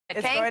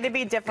It's going to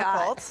be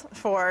difficult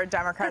for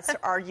Democrats to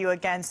argue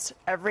against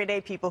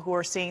everyday people who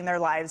are seeing their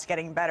lives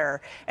getting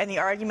better. And the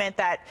argument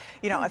that,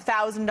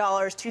 $1,000,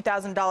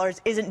 $2,000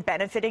 isn't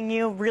benefiting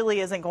you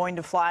really isn't going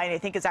to fly. And I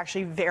think it's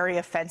actually very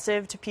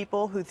offensive to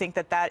people who think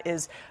that that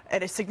is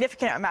a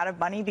significant amount of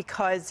money,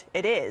 because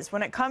it is.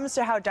 When it comes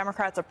to how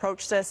Democrats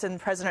approach this and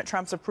President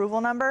Trump's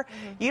approval number,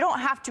 you don't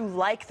have to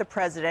like the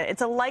president.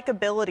 It's a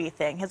likability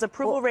thing. His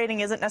approval rating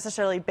isn't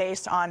necessarily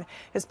based on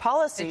his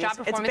policies. Job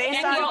performance. It's based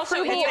and on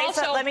he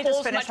also let me just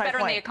polls finish much my better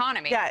point. in the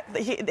economy. Yeah,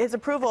 his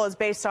approval is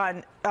based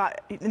on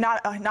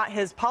not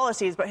his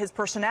policies, but his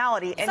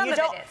personality. And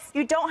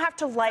you don't have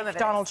to like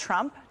Donald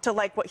Trump to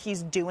like what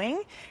he's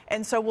doing.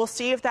 And so we'll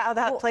see if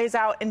that plays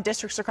out in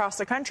districts across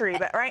the country.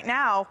 But right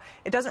now,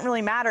 it doesn't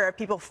really matter if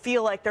people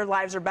feel like their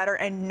lives are better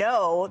and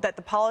know that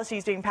the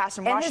policies being passed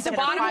in Washington are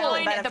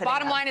finally benefiting them. The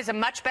bottom line is a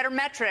much better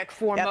metric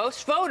for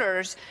most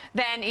voters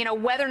than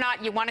whether or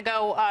not you want to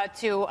go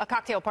to a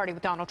cocktail party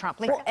with Donald Trump.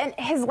 Well, and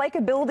his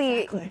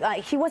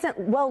likability, he wasn't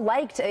well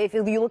liked. If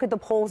you look at the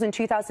polls in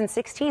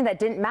 2016, that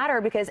didn't matter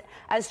because,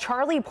 as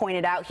Charlie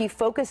pointed out, he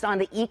focused on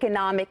the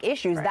economic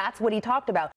issues. That's what he talked about.